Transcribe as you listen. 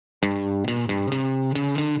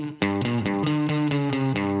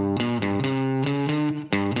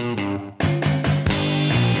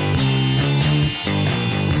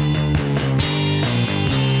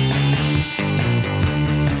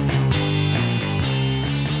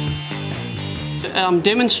I'm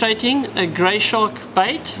demonstrating a grey shark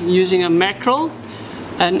bait using a mackerel,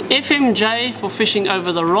 an FMJ for fishing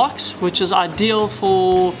over the rocks, which is ideal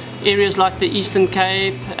for areas like the Eastern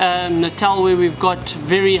Cape, Natal, where we've got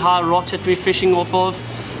very high rocks that we're fishing off of.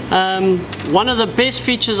 One of the best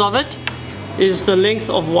features of it is the length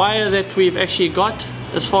of wire that we've actually got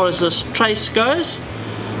as far as this trace goes.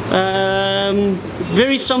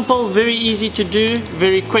 Very simple, very easy to do,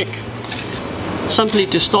 very quick. Simply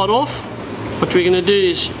to start off, what we're going to do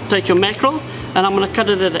is take your mackerel, and I'm going to cut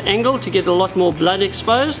it at an angle to get a lot more blood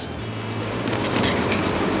exposed.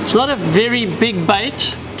 It's not a very big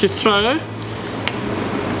bait to throw.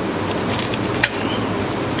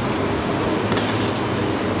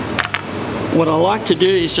 What I like to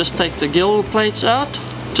do is just take the gill plates out,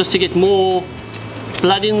 just to get more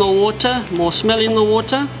blood in the water, more smell in the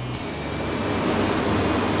water.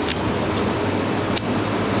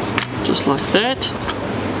 Just like that.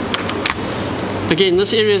 Again,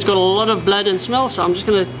 this area has got a lot of blood and smell, so I'm just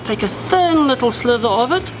going to take a thin little slither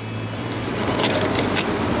of it.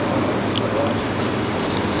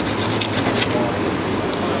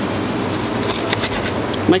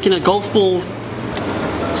 Making a golf ball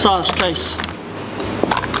size trace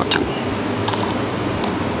cotton.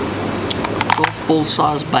 Golf ball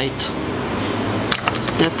size bait.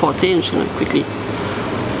 That part there, I'm just going to quickly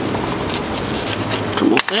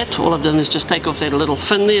trim off that. All I've done is just take off that little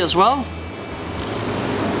fin there as well.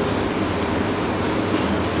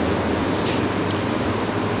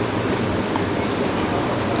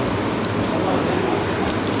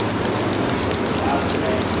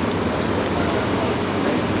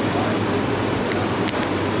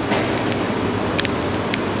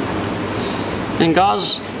 And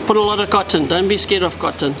guys, put a lot of cotton, don't be scared of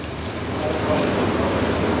cotton.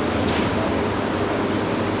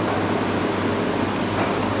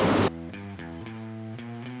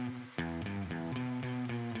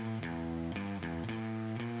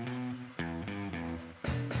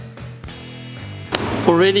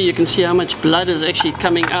 Already you can see how much blood is actually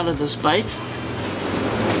coming out of this bait.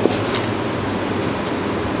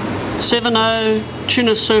 7/0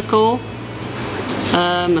 tuna circle.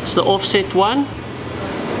 It's the offset one,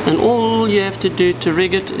 and all you have to do to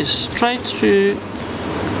rig it is straight through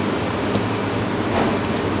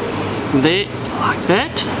there, like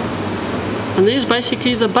that, and there's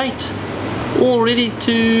basically the bait all ready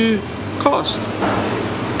to cast.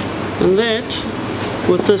 And that,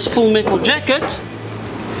 with this full metal jacket,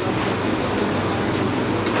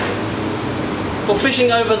 for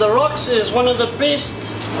fishing over the rocks, is one of the best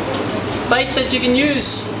baits that you can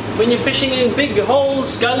use when you're fishing in big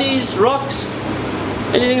holes, gullies, rocks,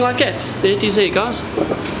 anything like that. There it is there, guys.